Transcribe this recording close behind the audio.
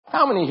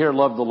How many here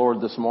love the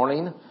Lord this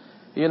morning?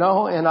 You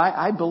know, and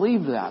I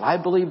believe that.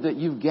 I believe that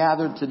you've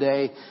gathered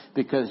today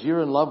because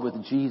you're in love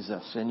with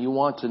Jesus and you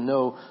want to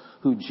know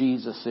who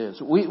Jesus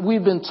is.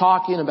 We've been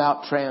talking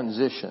about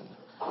transition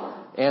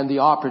and the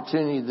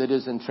opportunity that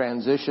is in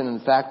transition. In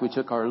fact, we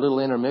took our little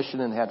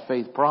intermission and had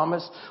Faith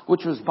Promise,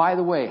 which was, by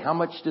the way, how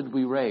much did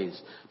we raise?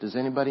 Does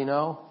anybody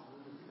know?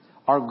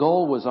 Our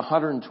goal was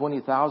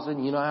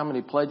 $120,000. You know how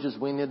many pledges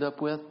we ended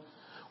up with?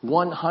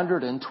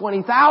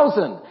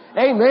 120,000.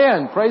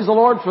 Amen. Praise the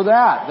Lord for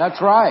that. That's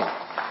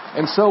right.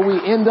 And so we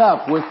end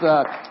up with,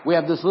 we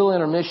have this little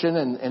intermission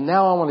and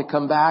now I want to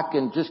come back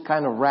and just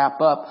kind of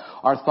wrap up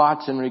our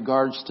thoughts in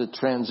regards to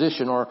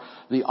transition or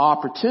the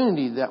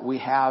opportunity that we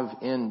have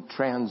in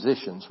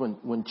transitions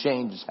when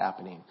change is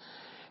happening.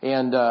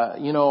 And,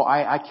 you know,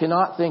 I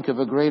cannot think of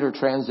a greater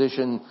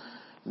transition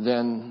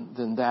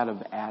than that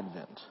of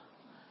Advent.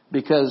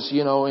 Because,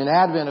 you know, in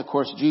Advent, of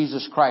course,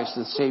 Jesus Christ,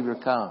 the Savior,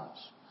 comes.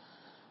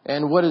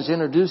 And what is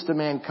introduced to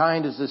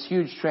mankind is this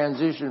huge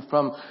transition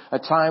from a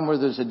time where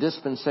there's a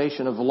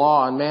dispensation of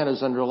law and man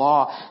is under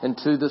law and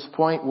to this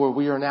point where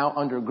we are now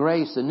under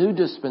grace, a new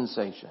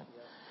dispensation.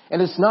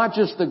 And it's not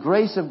just the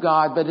grace of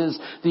God, but it is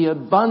the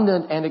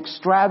abundant and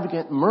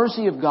extravagant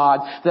mercy of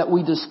God that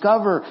we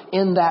discover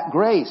in that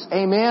grace.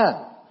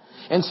 Amen.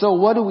 And so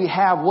what do we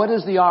have? What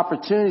is the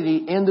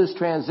opportunity in this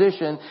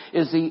transition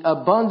is the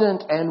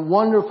abundant and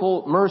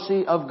wonderful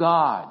mercy of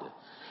God.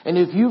 And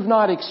if you've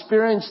not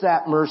experienced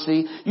that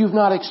mercy, you've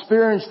not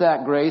experienced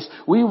that grace,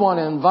 we want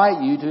to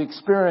invite you to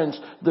experience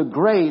the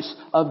grace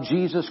of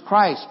Jesus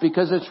Christ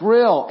because it's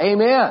real.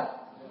 Amen.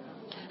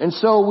 And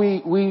so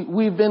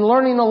we've been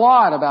learning a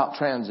lot about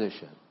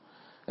transition.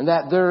 And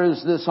that there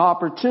is this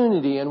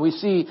opportunity, and we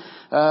see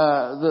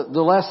the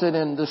lesson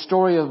in the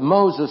story of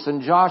Moses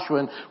and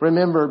Joshua. And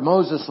remember,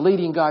 Moses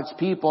leading God's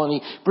people, and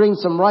he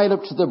brings them right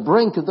up to the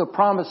brink of the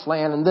promised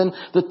land. And then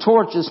the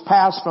torch is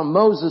passed from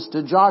Moses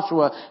to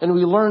Joshua, and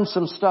we learn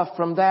some stuff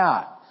from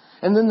that.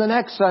 And then the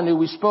next Sunday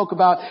we spoke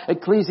about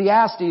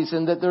Ecclesiastes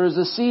and that there is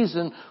a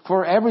season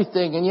for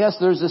everything. And yes,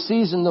 there's a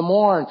season to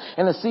mourn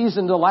and a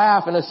season to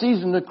laugh and a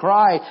season to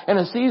cry and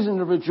a season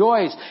to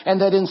rejoice.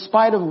 And that in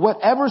spite of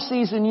whatever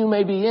season you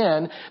may be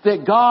in,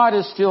 that God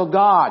is still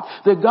God.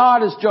 That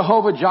God is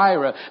Jehovah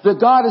Jireh.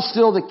 That God is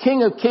still the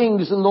King of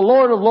Kings and the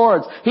Lord of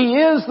Lords. He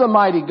is the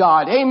mighty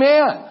God.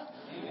 Amen.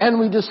 And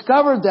we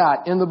discovered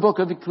that in the book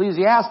of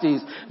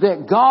Ecclesiastes,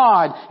 that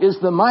God is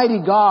the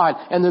mighty God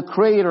and the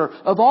creator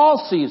of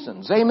all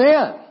seasons.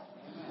 Amen.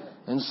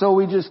 And so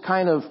we just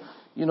kind of,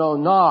 you know,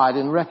 nod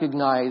and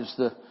recognize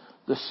the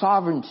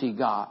sovereignty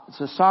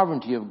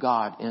of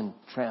God in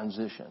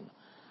transition.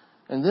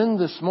 And then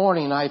this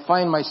morning I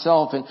find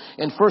myself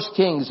in 1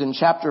 Kings in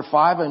chapter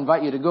 5. I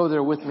invite you to go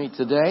there with me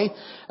today.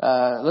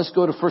 Let's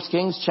go to 1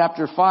 Kings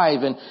chapter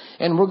 5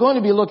 and we're going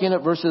to be looking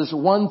at verses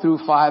 1 through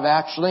 5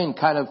 actually and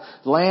kind of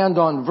land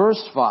on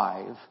verse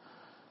 5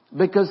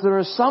 because there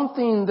is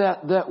something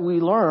that we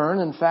learn.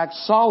 In fact,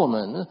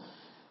 Solomon,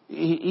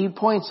 he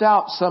points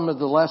out some of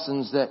the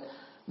lessons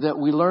that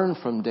we learn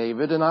from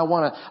David, and I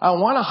want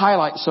to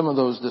highlight some of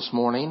those this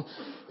morning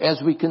as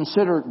we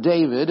consider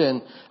David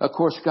and, of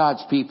course,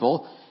 God's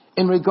people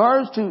in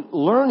regards to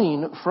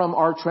learning from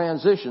our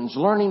transitions,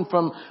 learning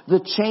from the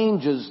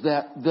changes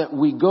that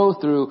we go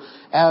through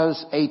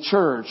as a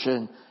church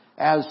and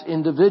as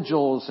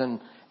individuals and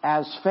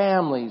as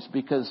families,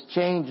 because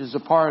change is a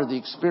part of the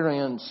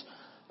experience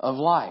of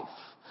life.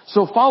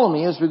 So follow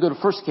me as we go to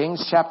 1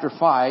 Kings chapter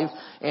 5,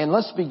 and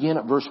let's begin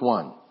at verse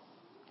 1.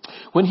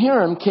 When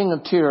Hiram, king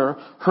of Tyre,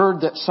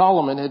 heard that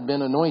Solomon had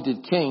been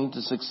anointed king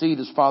to succeed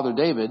his father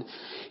David,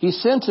 he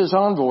sent his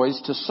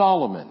envoys to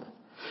Solomon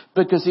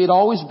because he had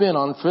always been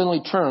on friendly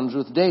terms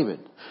with David.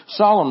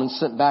 Solomon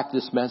sent back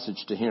this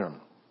message to Hiram.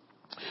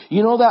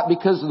 You know that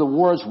because of the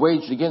wars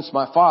waged against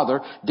my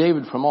father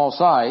David from all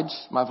sides,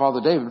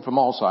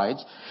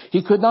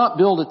 he could not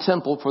build a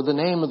temple for the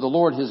name of the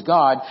Lord his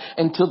God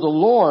until the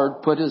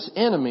Lord put his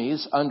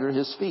enemies under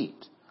his feet.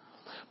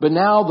 But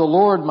now the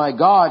Lord my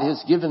God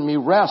has given me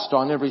rest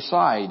on every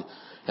side,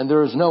 and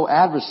there is no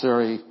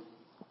adversary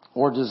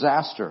or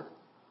disaster.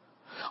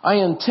 I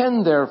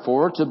intend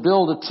therefore to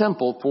build a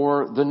temple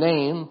for the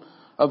name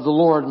of the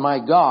Lord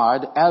my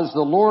God, as the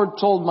Lord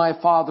told my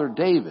father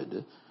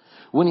David,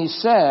 when he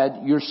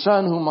said, your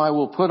son whom I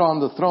will put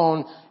on the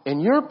throne in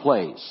your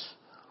place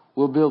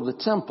will build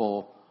the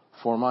temple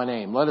for my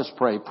name. Let us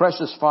pray.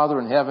 Precious Father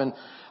in heaven,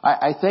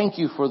 I thank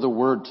you for the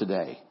word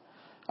today.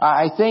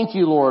 I thank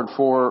you, Lord,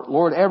 for,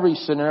 Lord, every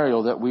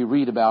scenario that we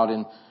read about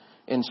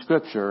in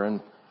Scripture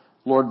and,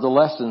 Lord, the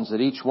lessons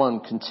that each one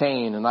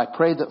contain. And I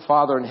pray that,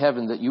 Father in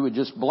heaven, that you would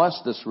just bless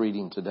this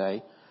reading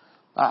today.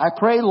 I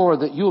pray,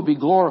 Lord, that you will be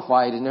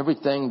glorified in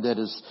everything that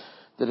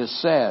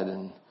is said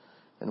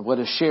and what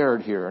is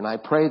shared here. And I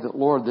pray that,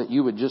 Lord, that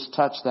you would just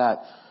touch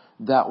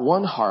that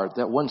one heart,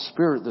 that one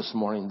spirit this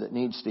morning that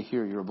needs to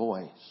hear your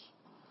voice.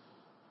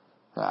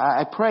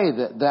 I pray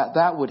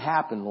that would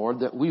happen, Lord,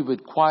 that we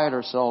would quiet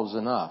ourselves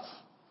enough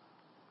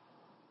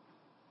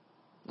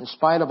in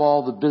spite of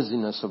all the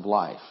busyness of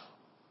life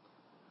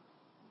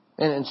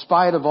and in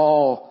spite of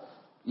all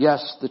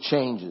yes, the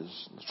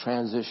changes, the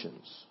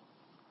transitions,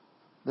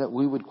 that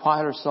we would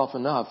quiet ourselves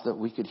enough that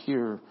we could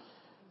hear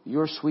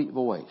your sweet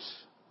voice,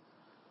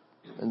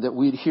 and that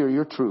we'd hear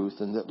your truth,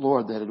 and that,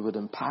 Lord, that it would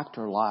impact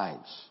our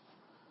lives,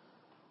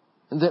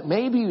 and that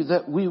maybe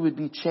that we would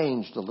be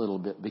changed a little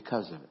bit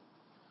because of it.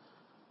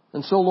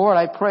 And so, Lord,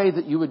 I pray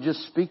that you would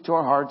just speak to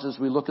our hearts as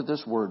we look at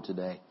this word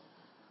today,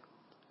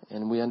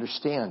 and we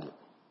understand it.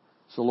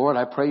 So, Lord,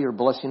 I pray your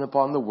blessing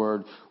upon the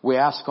word. We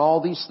ask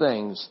all these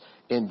things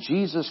in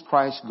Jesus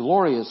Christ's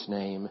glorious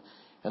name.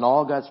 And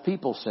all God's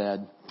people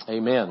said,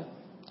 amen.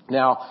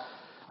 Now,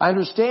 I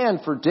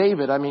understand for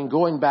David,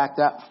 going back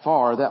that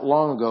far, that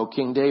long ago,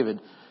 King David,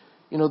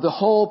 the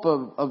hope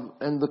of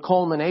and the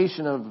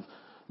culmination of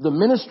the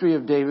ministry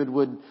of David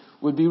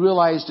would be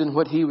realized in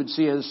what he would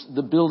see as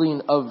the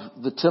building of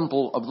the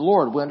temple of the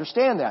Lord. We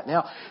understand that.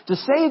 Now, to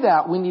say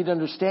that, we need to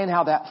understand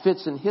how that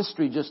fits in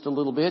history just a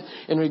little bit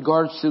in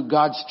regards to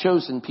God's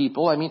chosen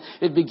people.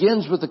 It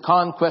begins with the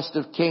conquest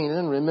of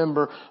Canaan.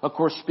 Remember, of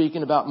course,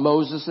 speaking about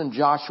Moses and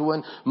Joshua,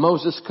 and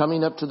Moses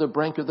coming up to the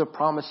brink of the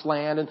promised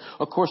land, and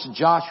of course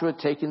Joshua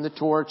taking the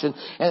torch,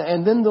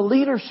 and then the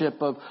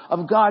leadership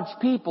of God's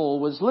people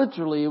was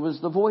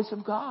the voice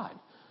of God.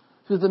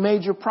 To the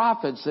major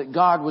prophets that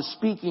God was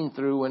speaking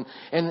through, and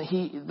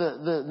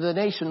the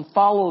nation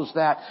follows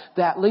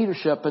that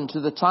leadership into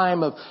the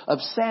time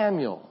of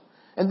Samuel.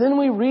 And then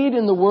we read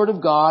in the Word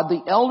of God,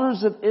 the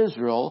elders of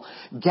Israel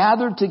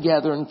gathered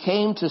together and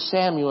came to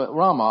Samuel at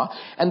Ramah,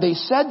 and they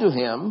said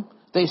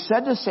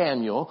to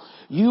Samuel,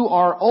 you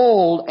are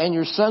old and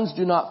your sons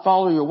do not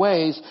follow your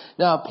ways.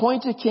 Now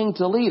appoint a king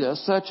to lead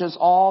us, such as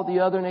all the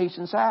other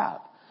nations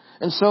have.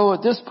 And so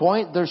at this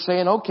point, they're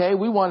saying, okay,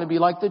 we want to be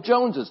like the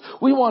Joneses.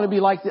 We want to be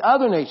like the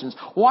other nations.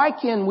 Why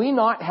can we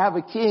not have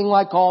a king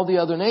like all the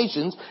other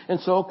nations? And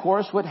so, of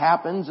course, what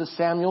happens is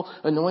Samuel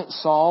anoints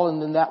Saul,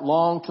 and then that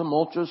long,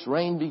 tumultuous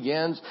reign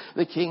begins.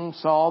 The King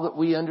Saul that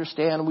we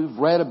understand, we've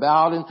read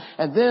about,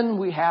 and then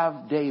we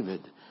have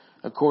David.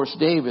 Of course,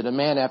 David, a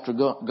man after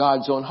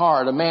God's own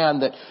heart, a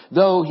man that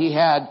though he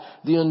had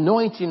the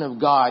anointing of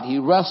God, he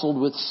wrestled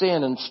with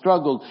sin and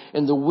struggled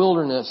in the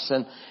wilderness,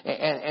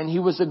 and he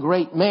was a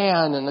great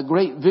man and a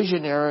great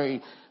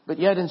visionary, but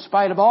yet in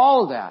spite of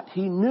all of that,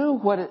 he knew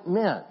what it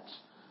meant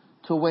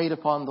to wait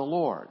upon the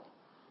Lord.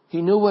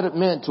 He knew what it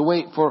meant to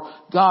wait for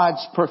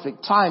God's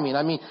perfect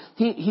timing.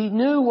 He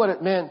knew what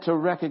it meant to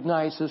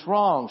recognize his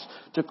wrongs,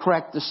 to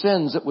correct the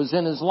sins that was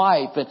in his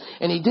life.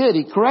 And he did.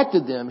 He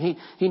corrected them.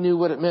 He knew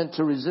what it meant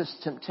to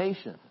resist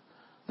temptation.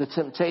 The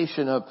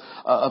temptation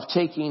of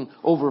taking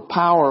over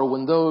power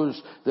when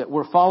those that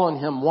were following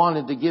him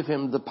wanted to give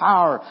him the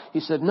power. He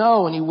said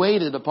no, and he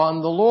waited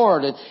upon the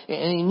Lord. And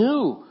he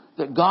knew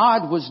that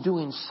God was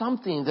doing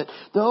something that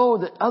though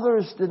that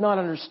others did not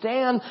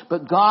understand,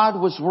 but God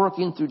was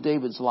working through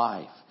David's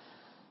life.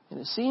 And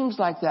it seems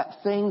like that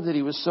thing that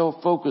he was so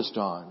focused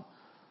on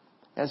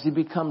as he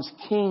becomes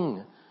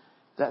king,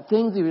 that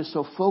thing that he was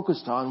so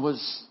focused on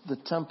was the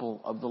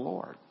temple of the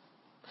Lord.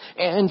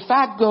 And in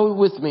fact, go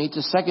with me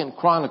to 2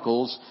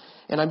 Chronicles,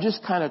 and I'm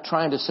just kind of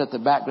trying to set the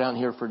background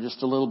here for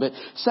just a little bit.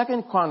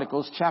 2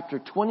 Chronicles chapter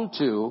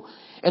 22,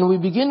 and we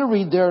begin to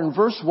read there in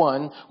verse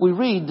 1. We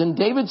read, then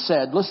David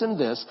said, listen to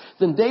this,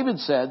 then David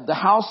said, the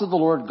house of the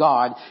Lord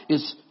God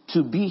is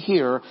to be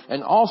here,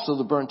 and also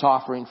the burnt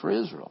offering for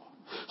Israel.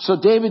 So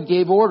David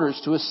gave orders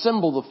to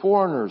assemble the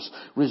foreigners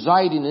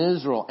residing in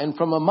Israel, and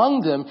from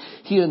among them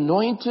he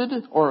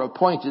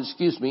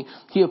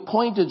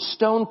appointed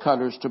stone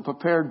cutters to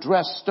prepare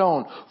dressed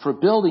stone for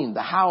building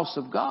the house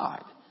of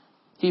God.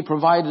 He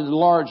provided a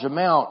large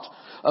amount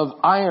of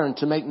iron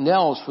to make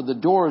nails for the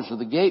doors of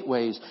the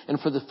gateways and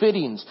for the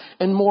fittings,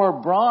 and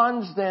more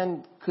bronze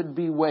than could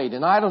be weighed.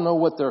 And I don't know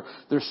what their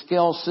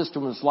scale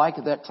system was like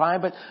at that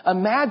time, but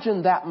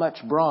imagine that much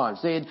bronze.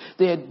 They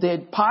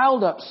had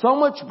piled up so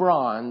much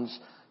bronze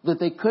that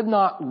they could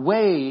not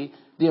weigh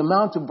the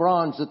amount of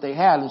bronze that they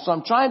had. And so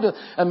I'm trying to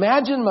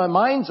imagine in my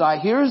mind's eye,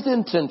 here's the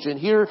intention,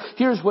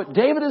 here's what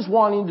David is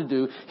wanting to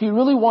do. He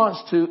really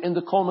wants to, in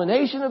the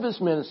culmination of his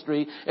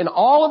ministry, in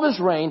all of his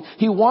reign,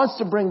 he wants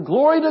to bring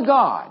glory to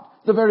God,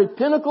 the very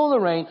pinnacle of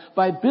the reign,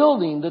 by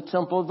building the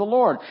temple of the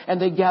Lord.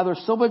 And they gather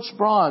so much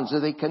bronze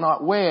that they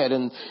cannot weigh it.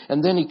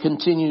 And then we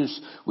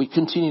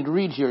continue to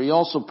read here. He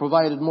also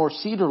provided more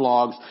cedar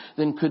logs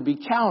than could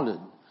be counted.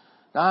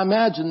 Now I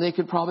imagine they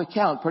could probably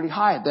count pretty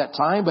high at that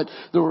time, but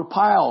there were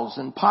piles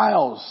and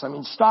piles,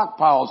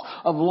 stockpiles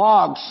of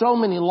logs, so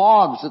many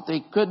logs that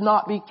they could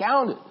not be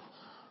counted.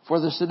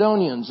 For the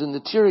Sidonians and the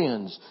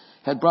Tyrians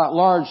had brought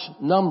large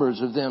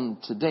numbers of them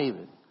to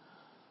David.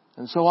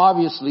 And so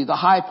obviously the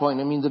high point,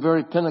 the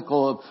very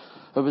pinnacle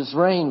of his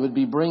reign would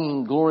be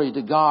bringing glory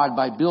to God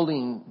by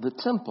building the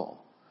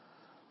temple.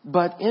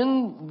 But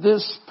in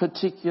this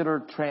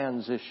particular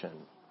transition,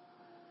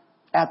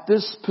 at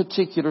this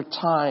particular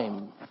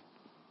time,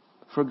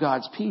 for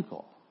God's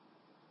people,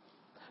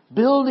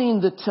 building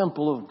the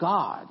temple of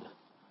God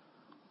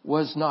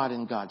was not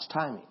in God's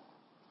timing.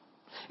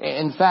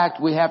 In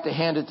fact, we have to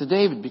hand it to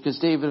David, because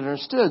David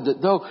understood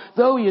that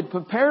though he had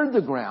prepared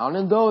the ground,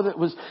 and though it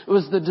was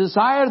the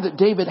desire that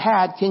David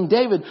had, King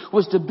David,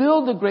 was to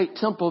build the great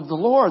temple of the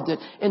Lord, that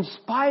in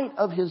spite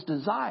of his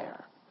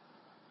desire,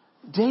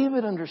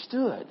 David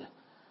understood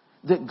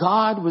that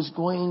God was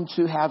going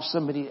to have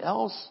somebody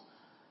else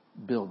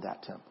build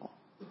that temple.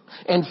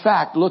 In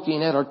fact,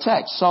 looking at our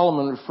text,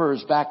 Solomon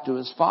refers back to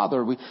his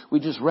father. We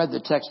just read the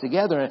text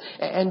together.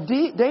 And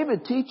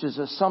David teaches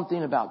us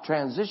something about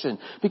transition.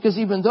 Because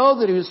even though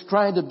that he was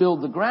trying to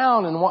build the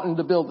ground and wanting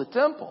to build the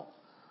temple,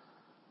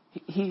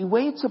 he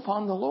waits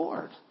upon the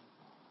Lord.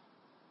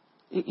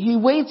 He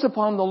waits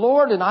upon the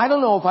Lord, and I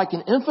don't know if I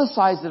can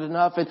emphasize it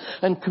enough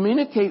and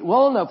communicate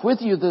well enough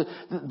with you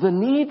the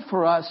need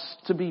for us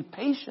to be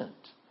patient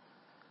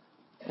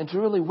and to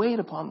really wait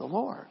upon the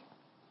Lord.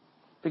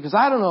 Because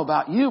I don't know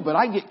about you, but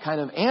I get kind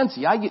of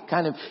antsy. I get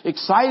kind of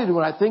excited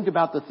when I think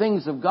about the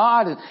things of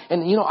God.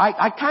 And you know,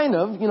 I kind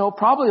of, you know,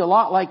 probably a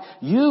lot like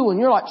you. And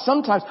you're like,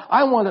 sometimes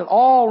I want it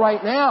all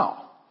right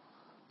now.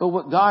 But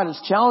what God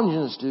is challenging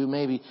us to do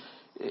maybe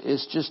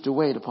is just to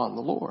wait upon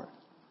the Lord.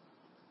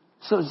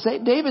 So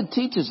David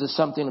teaches us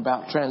something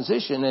about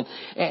transition.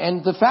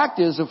 And the fact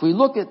is, if we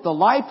look at the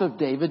life of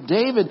David,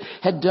 David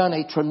had done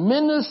a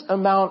tremendous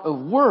amount of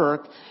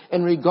work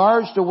in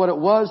regards to what it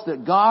was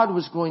that God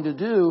was going to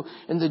do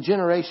in the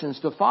generations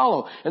to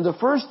follow. And the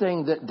first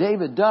thing that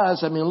David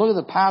does, I mean, look at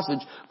the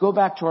passage, go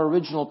back to our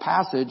original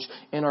passage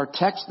in our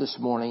text this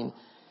morning,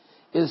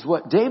 is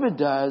what David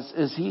does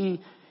is he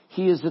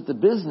is at the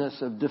business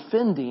of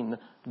defending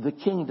the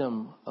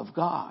kingdom of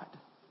God.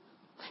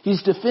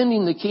 He's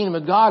defending the kingdom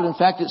of God. In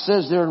fact, it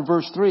says there in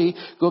verse 3,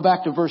 go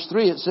back to verse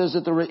 3, it says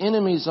that there were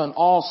enemies on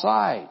all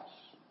sides.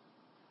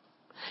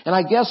 And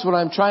I guess what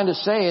I'm trying to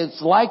say, it's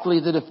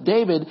likely that if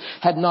David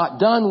had not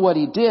done what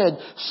he did,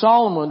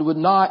 Solomon would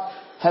not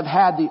have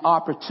had the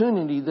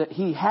opportunity that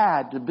he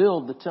had to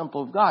build the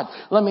temple of God.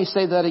 Let me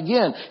say that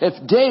again.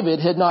 If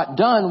David had not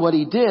done what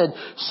he did,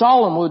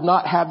 Solomon would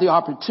not have the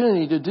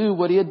opportunity to do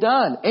what he had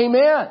done.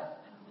 Amen.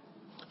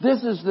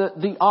 This is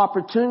the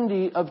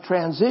opportunity of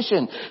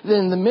transition.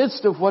 In the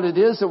midst of what it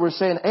is that we're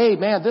saying, hey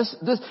man, this,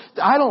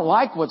 I don't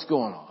like what's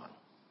going on.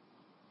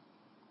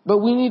 But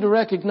we need to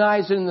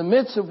recognize that in the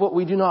midst of what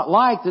we do not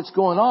like that's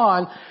going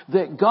on,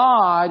 that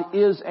God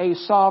is a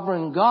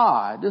sovereign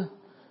God,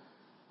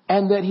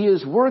 and that He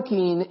is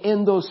working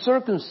in those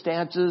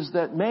circumstances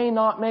that may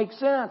not make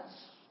sense.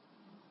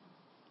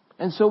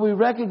 And so we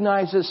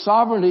recognize His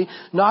sovereignty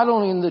not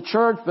only in the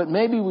church, but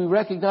maybe we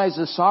recognize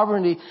His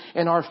sovereignty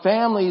in our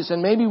families,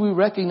 and maybe we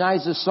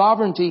recognize His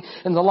sovereignty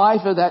in the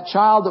life of that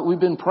child that we've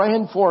been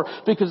praying for,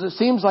 because it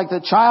seems like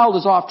the child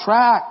is off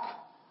track.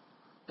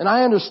 And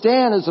I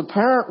understand as a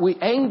parent we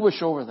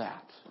anguish over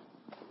that.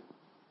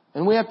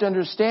 And we have to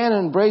understand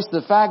and embrace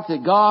the fact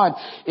that God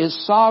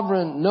is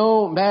sovereign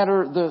no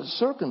matter the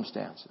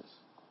circumstances.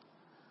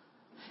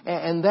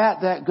 And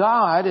that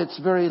God, it's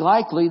very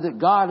likely that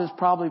God is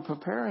probably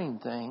preparing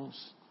things.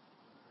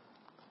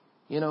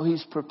 You know,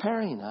 He's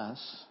preparing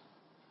us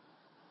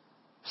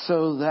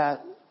so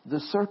that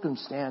the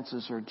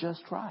circumstances are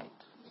just right.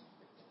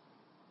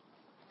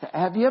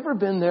 Have you ever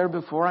been there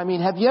before? I mean,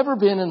 have you ever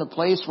been in a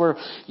place where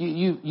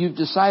you've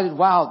decided,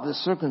 wow, the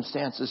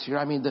circumstances here,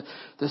 I mean,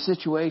 the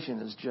situation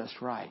is just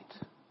right.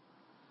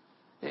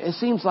 It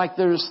seems like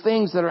there's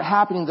things that are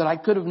happening that I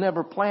could have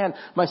never planned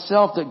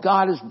myself that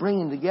God is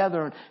bringing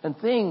together, and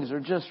things are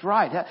just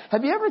right.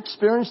 Have you ever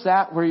experienced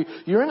that where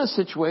you're in a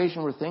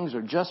situation where things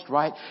are just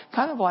right?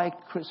 Kind of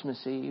like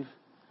Christmas Eve.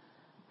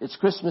 It's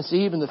Christmas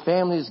Eve and the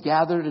family is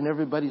gathered and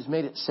everybody's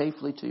made it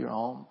safely to your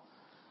home.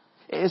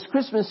 It's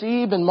Christmas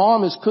Eve and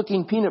Mom is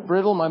cooking peanut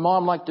brittle. My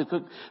mom liked to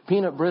cook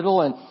peanut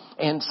brittle,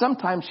 and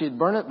sometimes she'd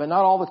burn it, but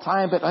not all the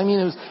time. But I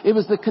mean, it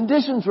was the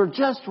conditions were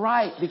just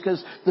right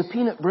because the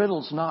peanut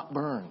brittle's not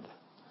burned.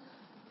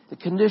 The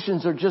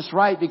conditions are just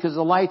right because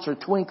the lights are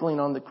twinkling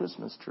on the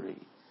Christmas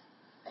tree.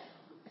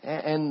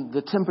 And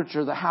the temperature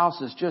of the house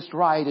is just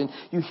right, and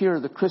you hear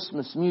the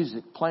Christmas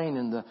music playing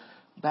in the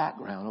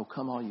background. Oh,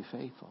 come all you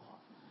faithful.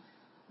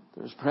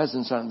 There's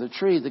presents on the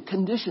tree. The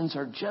conditions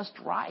are just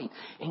right.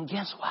 And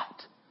guess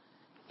what?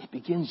 It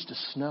begins to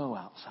snow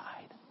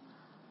outside.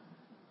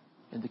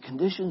 And the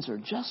conditions are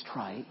just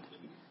right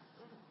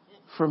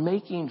for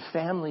making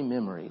family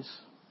memories.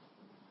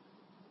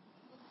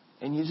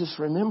 And you just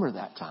remember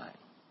that time.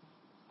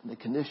 And the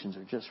conditions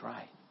are just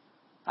right.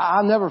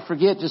 I'll never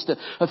forget, just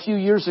a few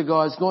years ago,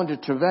 I was going to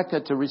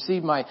Trevecca to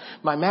receive my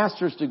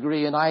master's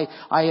degree, and I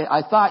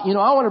thought, you know,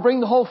 I want to bring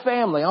the whole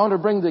family. I want to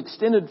bring the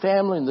extended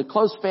family and the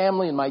close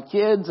family and my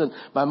kids and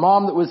my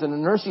mom that was in a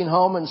nursing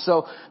home. And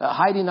so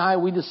Heidi and I,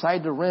 we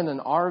decided to rent an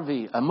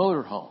RV, a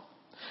motorhome.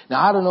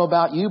 Now, I don't know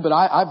about you, but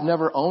I've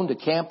never owned a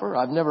camper.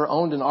 I've never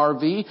owned an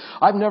RV.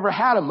 I've never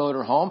had a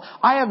motorhome.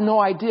 I have no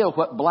idea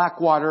what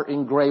black water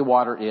and gray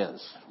water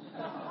is.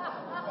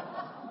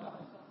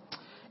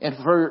 And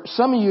for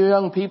some of you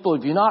young people,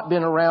 if you've not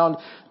been around,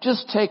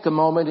 just take a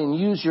moment and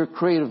use your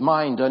creative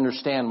mind to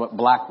understand what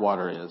black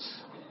water is.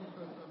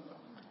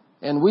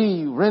 And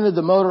we rented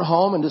the motor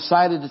home and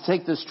decided to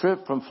take this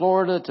trip from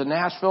Florida to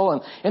Nashville.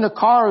 And in a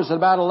car is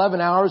about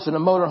 11 hours, in a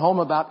motor home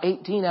about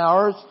 18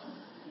 hours.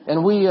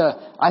 And we,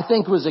 I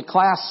think it was a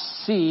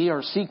Class C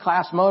or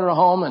C-Class motor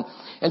home.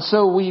 And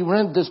so we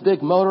rented this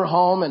big motor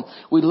home and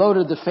we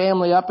loaded the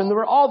family up. And there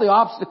were all the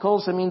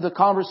obstacles. I mean, the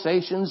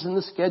conversations and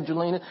the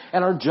scheduling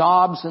and our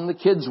jobs and the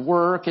kids'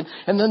 work.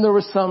 And then there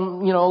was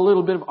some, a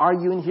little bit of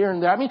arguing here and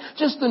there. I mean,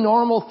 just the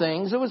normal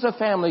things. It was a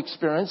family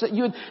experience that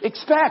you'd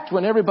expect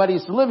when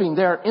everybody's living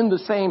there in the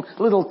same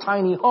little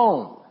tiny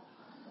home.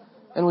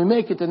 And we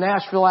make it to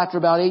Nashville after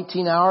about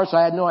 18 hours.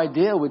 I had no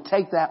idea it would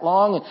take that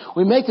long. And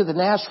we make it to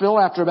Nashville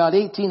after about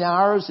 18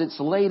 hours. It's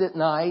late at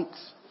night.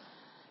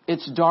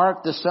 It's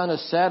dark. The sun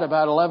has set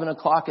about 11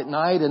 o'clock at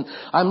night. And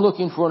I'm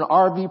looking for an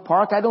RV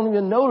park. I don't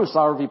even notice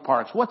RV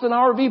parks. What's an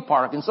RV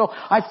park? And so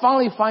I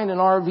finally find an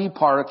RV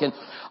park. And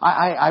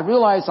I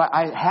realize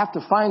I have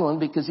to find one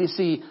because, you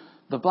see,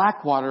 the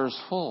Blackwater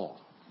is full.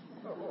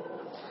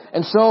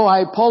 And so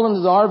I pull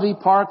into the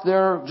RV park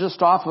there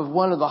just off of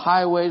one of the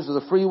highways or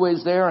the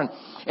freeways there.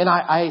 And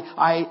I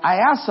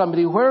ask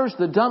somebody, where's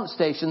the dump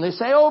station? They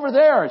say, over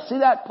there. See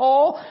that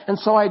pole? And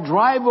so I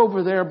drive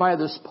over there by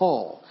this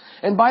pole.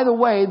 And by the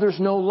way, there's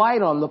no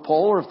light on the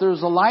pole, or if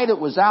there's a light, it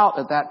was out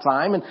at that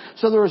time. And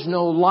so there was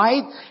no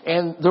light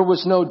and there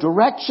was no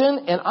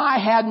direction, and I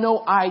had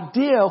no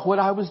idea what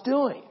I was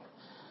doing.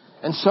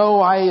 And so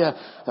I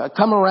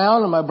come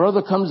around and my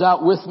brother comes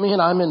out with me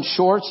and I'm in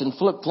shorts and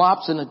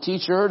flip-flops and a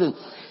t-shirt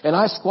and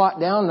I squat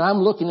down and I'm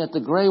looking at the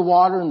gray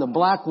water and the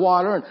black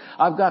water and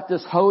I've got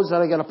this hose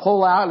that I got to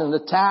pull out and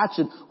attach,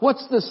 and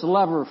what's this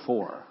lever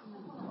for?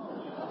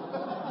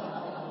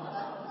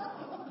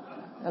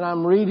 And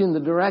I'm reading the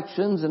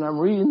directions and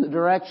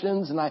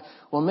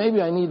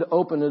maybe I need to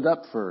open it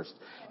up first.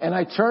 And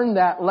I turn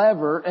that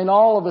lever and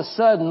all of a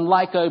sudden,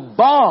 like a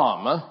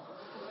bomb,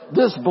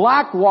 this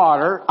black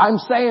water, I'm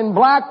saying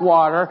black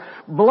water,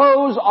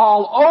 blows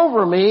all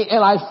over me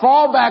and I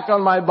fall back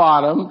on my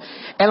bottom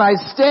and I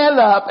stand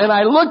up and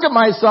I look at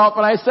myself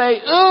and I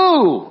say,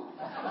 ooh,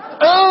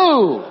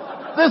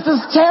 this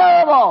is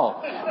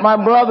terrible. My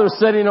brother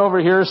sitting over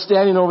here,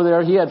 standing over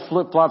there, he had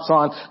flip-flops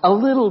on. A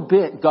little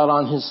bit got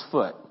on his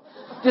foot.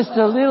 Just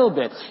a little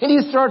bit. And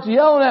he starts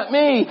yelling at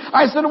me.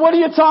 I said, what are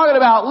you talking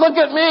about? Look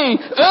at me.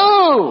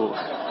 Ooh.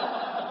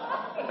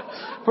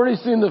 Pretty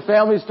soon the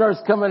family starts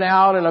coming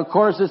out, and of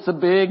course it's a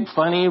big,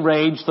 funny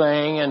rage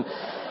thing. And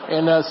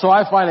so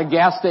I find a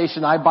gas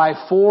station. I buy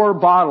 4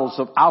 bottles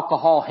of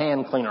alcohol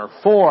hand cleaner.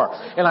 4.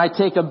 And I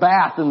take a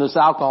bath in this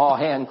alcohol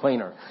hand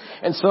cleaner.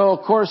 And so,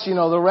 of course,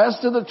 the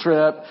rest of the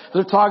trip,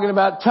 they're talking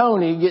about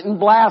Tony getting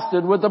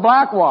blasted with the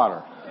black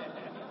water.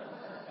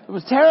 It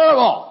was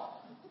terrible.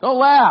 Don't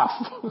laugh.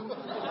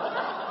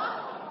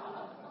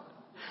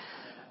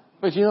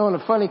 But in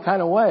a funny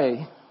kind of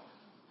way,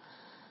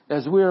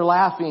 as we were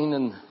laughing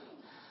and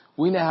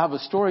we now have a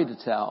story to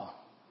tell,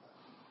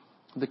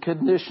 the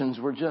conditions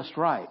were just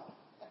right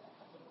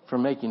for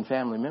making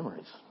family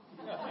memories.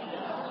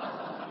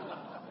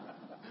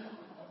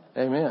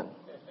 Amen.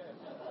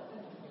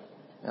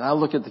 And I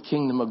look at the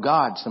kingdom of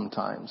God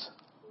sometimes.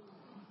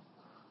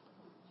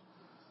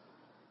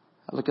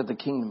 I look at the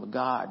kingdom of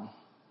God.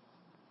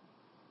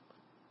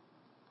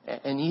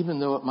 And even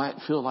though it might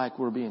feel like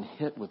we're being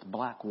hit with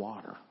black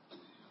water,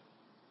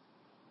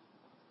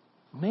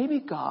 maybe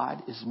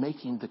God is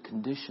making the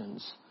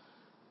conditions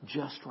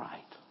just right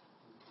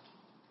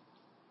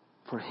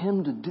for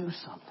Him to do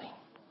something.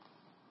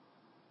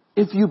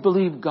 If you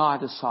believe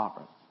God is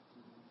sovereign.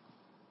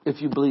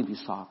 If you believe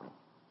He's sovereign.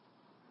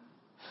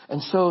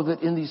 And so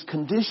that in these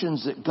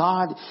conditions that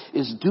God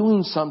is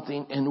doing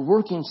something and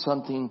working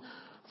something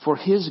for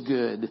His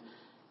good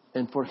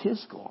and for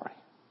His glory.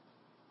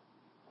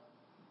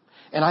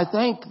 And I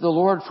thank the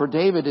Lord for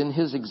David and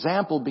his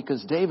example,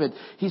 because David,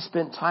 he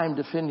spent time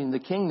defending the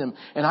kingdom.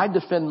 And I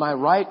defend my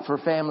right for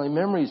family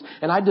memories.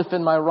 And I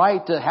defend my right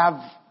to have,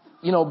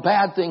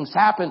 bad things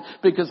happen,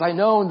 because I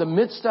know in the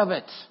midst of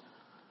it,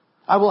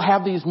 I will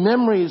have these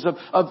memories of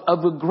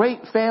a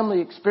great family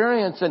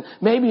experience. And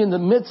maybe in the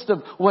midst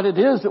of what it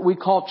is that we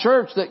call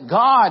church, that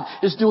God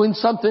is doing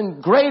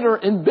something greater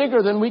and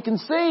bigger than we can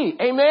see.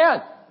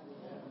 Amen.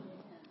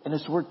 And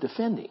it's worth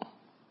defending.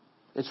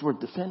 It's worth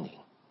defending.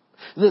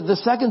 The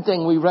second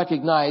thing we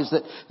recognize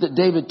that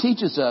David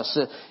teaches us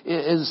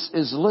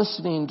is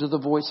listening to the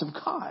voice of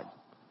God.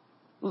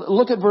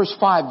 Look at verse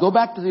 5. Go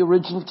back to the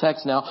original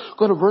text now.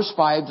 Go to verse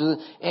 5.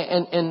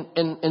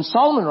 And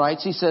Solomon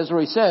writes, he says,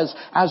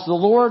 as the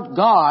Lord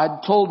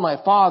God told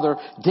my father,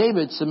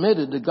 David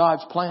submitted to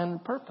God's plan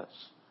and purpose.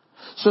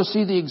 So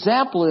see, the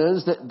example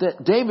is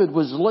that David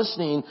was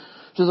listening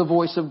to the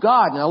voice of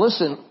God. Now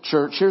listen,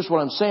 church, here's what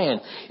I'm saying.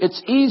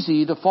 It's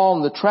easy to fall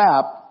in the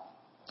trap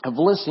of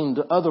listening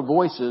to other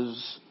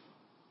voices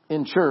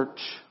in church.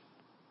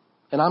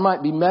 And I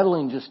might be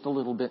meddling just a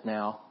little bit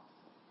now.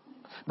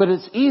 But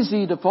it's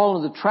easy to fall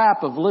into the trap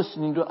of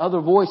listening to other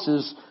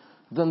voices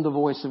than the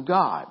voice of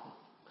God.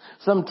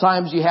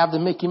 Sometimes you have the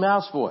Mickey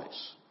Mouse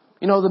voice.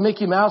 You know, the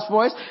Mickey Mouse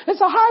voice?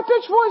 It's a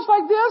high-pitched voice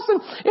like this, and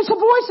it's a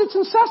voice that's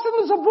incessant.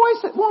 It's a voice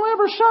that won't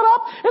ever shut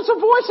up. It's a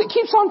voice that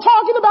keeps on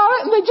talking about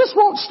it, and they just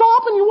won't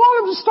stop, and you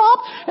want them to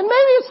stop. And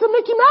maybe it's the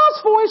Mickey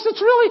Mouse voice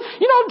that's really,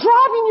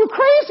 driving you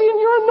crazy,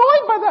 and you're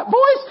annoyed by that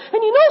voice,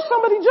 and you know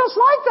somebody just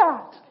like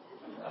that.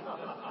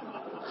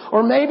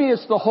 Or maybe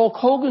it's the Hulk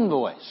Hogan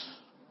voice.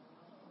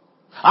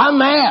 I'm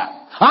mad.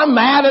 I'm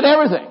mad at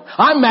everything.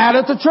 I'm mad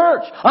at the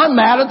church. I'm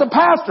mad at the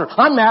pastor.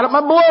 I'm mad at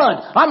my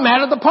blood. I'm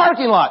mad at the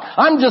parking lot.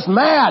 I'm just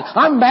mad.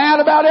 I'm mad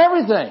about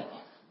everything.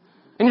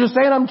 And you're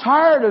saying, I'm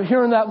tired of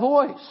hearing that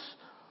voice.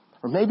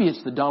 Or maybe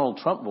it's the Donald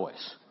Trump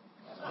voice.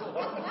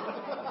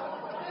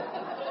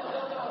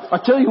 I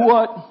tell you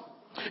what,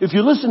 if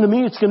you listen to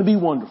me, it's going to be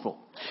wonderful.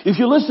 If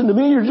you listen to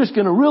me, you're just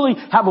going to really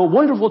have a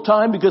wonderful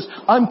time because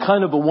I'm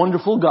kind of a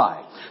wonderful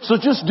guy. So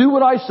just do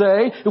what I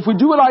say. If we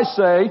do what I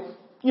say,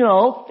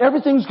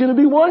 everything's going to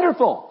be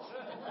wonderful.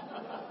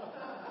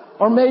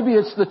 Or maybe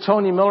it's the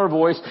Tony Miller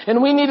voice,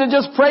 and we need to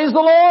just praise the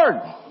Lord.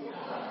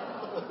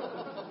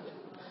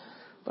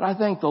 But I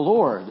thank the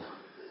Lord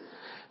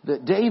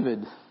that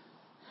David,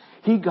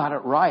 he got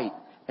it right,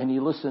 and he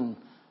listened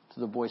to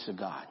the voice of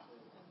God.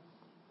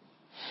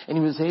 And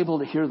he was able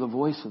to hear the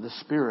voice of the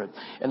Spirit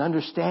and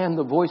understand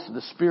the voice of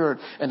the Spirit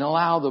and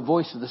allow the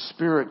voice of the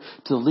Spirit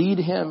to lead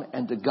him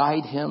and to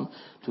guide him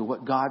to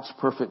what God's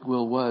perfect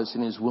will was,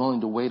 and he's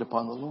willing to wait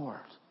upon the Lord.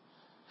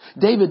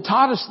 David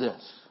taught us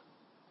this.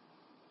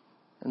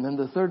 And then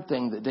the third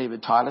thing that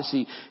David taught us,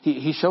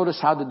 he showed us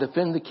how to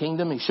defend the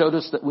kingdom. He showed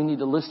us that we need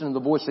to listen to the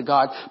voice of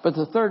God. But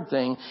the third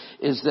thing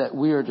is that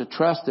we are to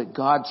trust that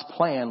God's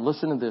plan,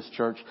 listen to this,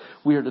 church,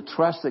 we are to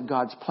trust that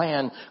God's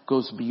plan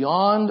goes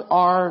beyond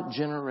our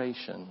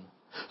generation.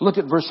 Look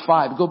at verse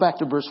 5. Go back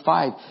to verse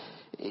 5.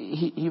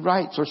 He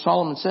writes, or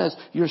Solomon says,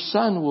 your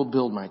son will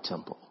build my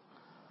temple.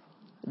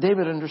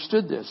 David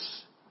understood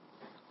this.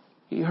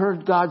 He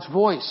heard God's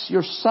voice.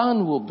 Your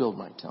son will build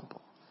my temple.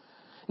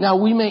 Now,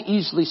 we may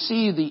easily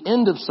see the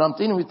end of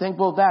something and we think,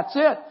 well, that's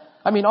it.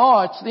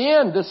 It's the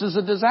end. This is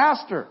a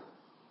disaster.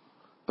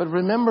 But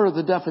remember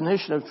the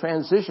definition of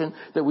transition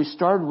that we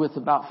started with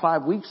about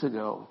 5 weeks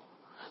ago.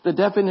 The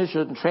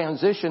definition of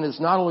transition is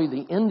not only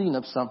the ending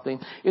of something,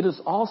 it is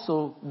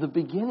also the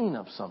beginning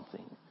of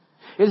something.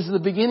 It is the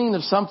beginning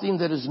of something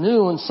that is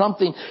new and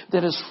something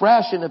that is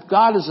fresh. And if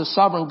God is a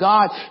sovereign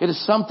God, it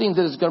is something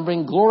that is going to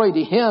bring glory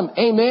to Him.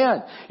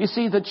 Amen. You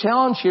see, the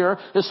challenge here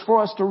is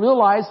for us to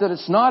realize that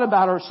it's not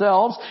about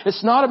ourselves.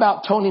 It's not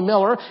about Tony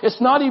Miller.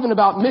 It's not even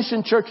about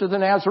Mission Church of the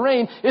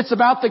Nazarene. It's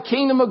about the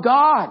kingdom of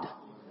God.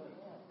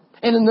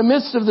 And in the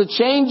midst of the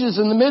changes,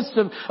 in the midst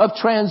of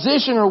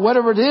transition or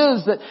whatever it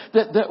is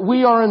that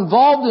we are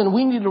involved in,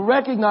 we need to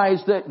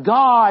recognize that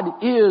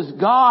God is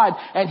God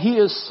and He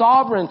is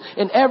sovereign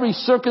in every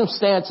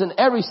circumstance, in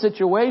every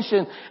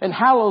situation. And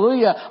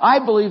hallelujah, I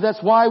believe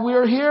that's why we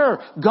are here.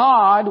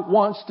 God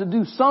wants to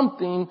do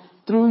something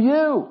through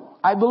you.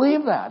 I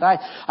believe that.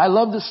 I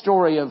love the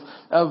story of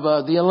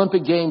the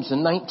Olympic Games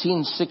in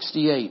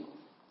 1968.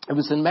 It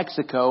was in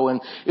Mexico,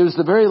 and it was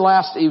the very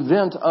last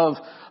event of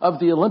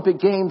the Olympic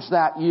Games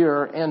that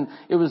year, and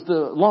it was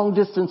the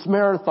long-distance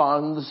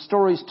marathon. The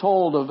story's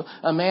told of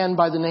a man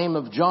by the name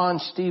of John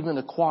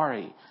Stephen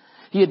Akhwari.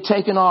 He had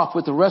taken off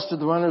with the rest of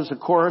the runners, of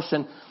course,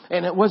 and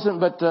it wasn't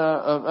but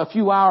a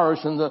few hours,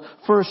 and the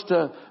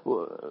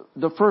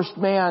first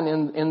man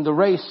in the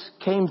race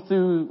came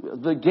through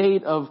the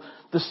gate of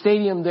the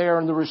stadium there,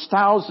 and there was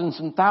thousands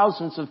and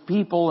thousands of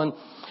people,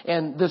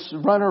 and this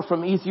runner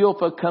from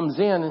Ethiopia comes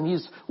in, and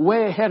he's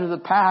way ahead of the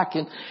pack.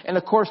 And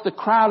of course, the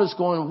crowd is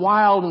going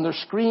wild, and they're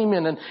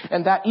screaming.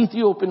 And that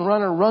Ethiopian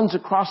runner runs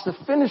across the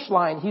finish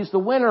line. He's the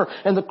winner.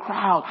 And the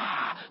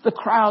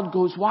crowd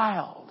goes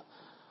wild.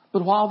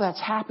 But while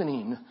that's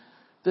happening,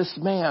 this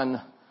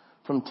man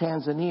from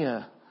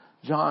Tanzania,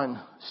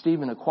 John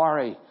Stephen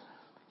Akhwari,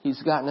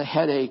 he's gotten a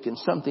headache, and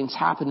something's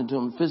happening to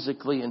him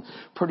physically. And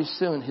pretty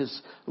soon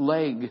his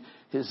leg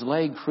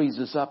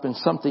freezes up, and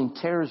something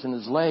tears in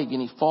his leg,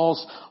 and he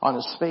falls on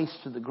his face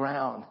to the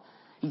ground.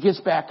 He gets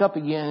back up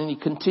again, and he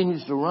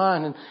continues to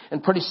run,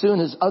 and pretty soon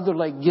his other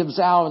leg gives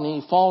out, and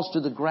he falls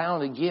to the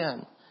ground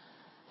again.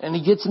 And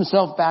he gets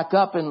himself back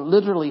up and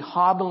literally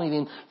hobbling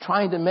and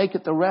trying to make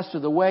it the rest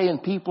of the way.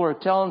 And people are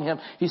telling him,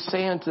 they're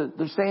saying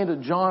to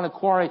John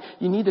Akhwari,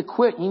 you need to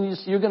quit.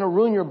 You're going to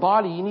ruin your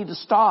body. You need to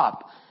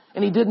stop.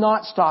 And he did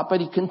not stop,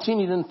 but he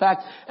continued. In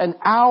fact, an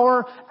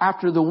hour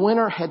after the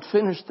winner had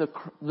finished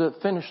the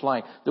finish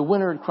line, the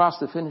winner had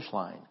crossed the finish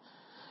line,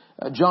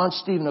 John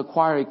Stephen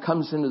Akhwari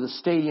comes into the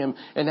stadium,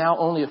 and now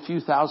only a few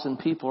thousand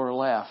people are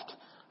left.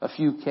 A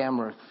few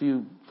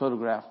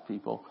photograph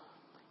people.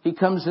 He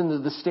comes into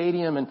the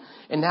stadium, and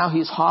now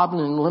he's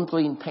hobbling and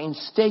limping and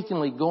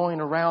painstakingly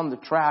going around the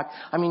track.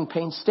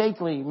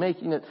 Painstakingly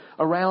making it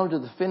around to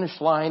the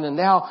finish line. And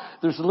now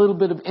there's a little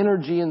bit of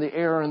energy in the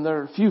air, and there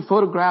are a few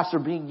photographs are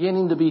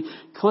beginning to be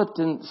clipped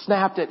and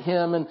snapped at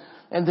him.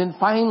 And then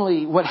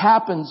finally what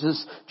happens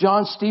is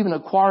John Stephen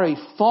Akhwari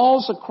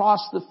falls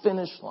across the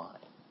finish line.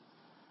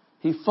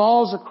 He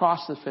falls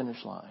across the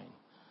finish line.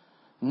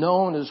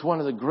 known as one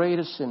of the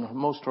greatest and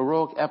most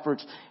heroic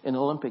efforts in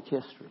Olympic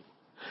history.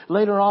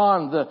 Later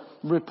on, one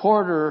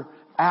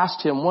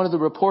of the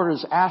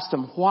reporters asked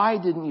him, why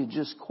didn't you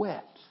just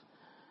quit?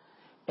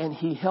 And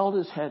he held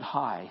his head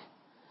high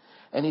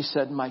and he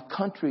said, my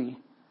country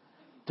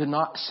did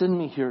not send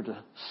me here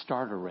to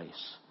start a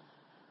race.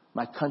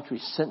 My country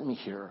sent me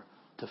here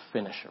to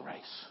finish a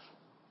race.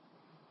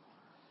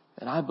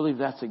 And I believe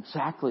that's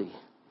exactly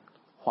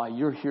why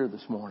you're here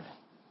this morning.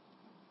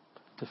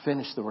 To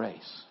finish the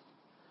race.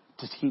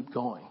 To keep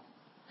going.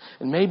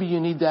 And maybe you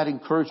need that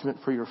encouragement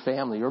for your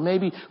family. Or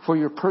maybe for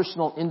your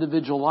personal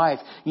individual life,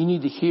 you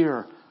need to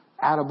hear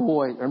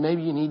attaboy. Or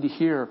maybe you need to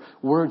hear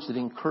words that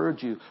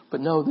encourage you. But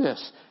know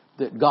this,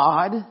 that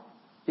God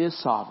is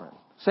sovereign.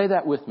 Say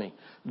that with me.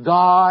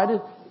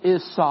 God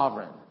is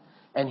sovereign.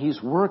 And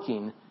He's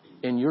working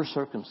in your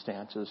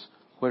circumstances,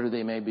 whatever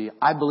they may be.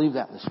 I believe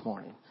that this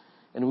morning.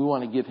 And we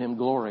want to give Him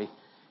glory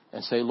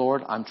and say,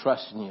 Lord, I'm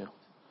trusting You.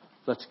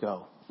 Let's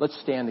go. Let's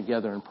stand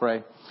together and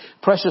pray.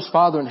 Precious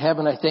Father in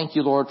heaven, I thank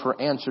You, Lord,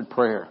 for answered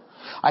prayer.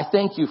 I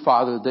thank You,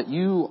 Father, that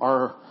You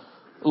are,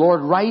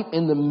 Lord, right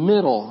in the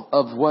middle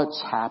of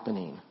what's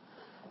happening.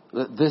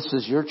 That this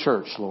is Your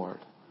church, Lord.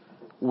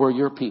 We're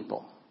Your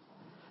people.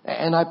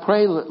 And I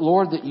pray,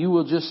 Lord, that You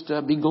will just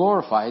be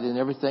glorified in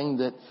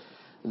everything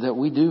that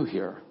we do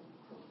here.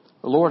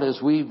 Lord, as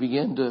we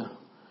begin to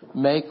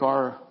make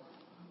our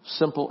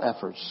simple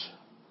efforts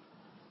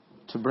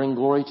to bring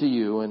glory to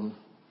You and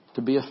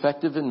to be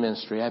effective in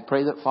ministry, I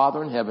pray that,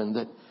 Father in heaven,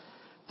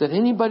 that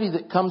anybody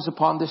that comes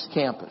upon this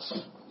campus,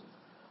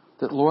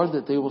 that, Lord,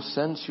 that they will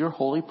sense Your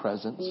holy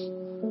presence,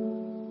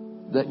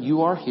 that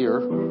You are here,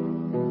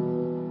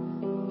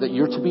 that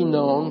You're to be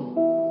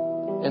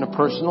known in a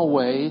personal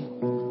way.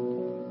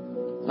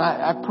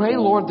 I pray,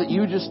 Lord, that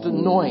You just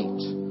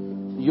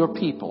anoint Your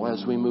people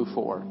as we move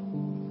forward.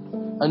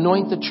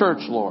 Anoint the church,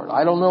 Lord.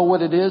 I don't know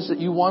what it is that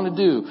You want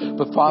to do,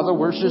 but Father,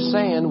 we're just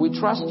saying we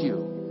trust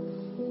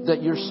You,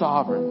 that You're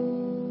sovereign.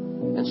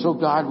 And so,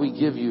 God, we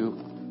give You,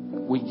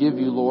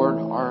 Lord,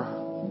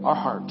 our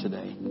heart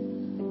today.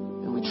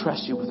 And we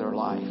trust You with our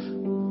life.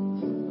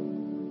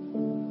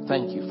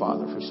 Thank You,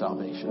 Father, for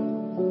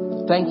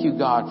salvation. Thank You,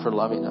 God, for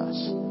loving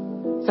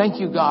us. Thank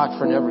You, God,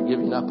 for never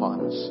giving up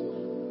on us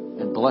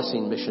and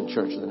blessing Mission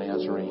Church of the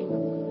Nazarene.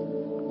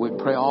 We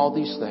pray all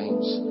these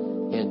things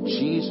in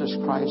Jesus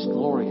Christ's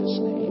glorious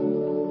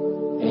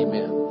name.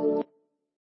 Amen.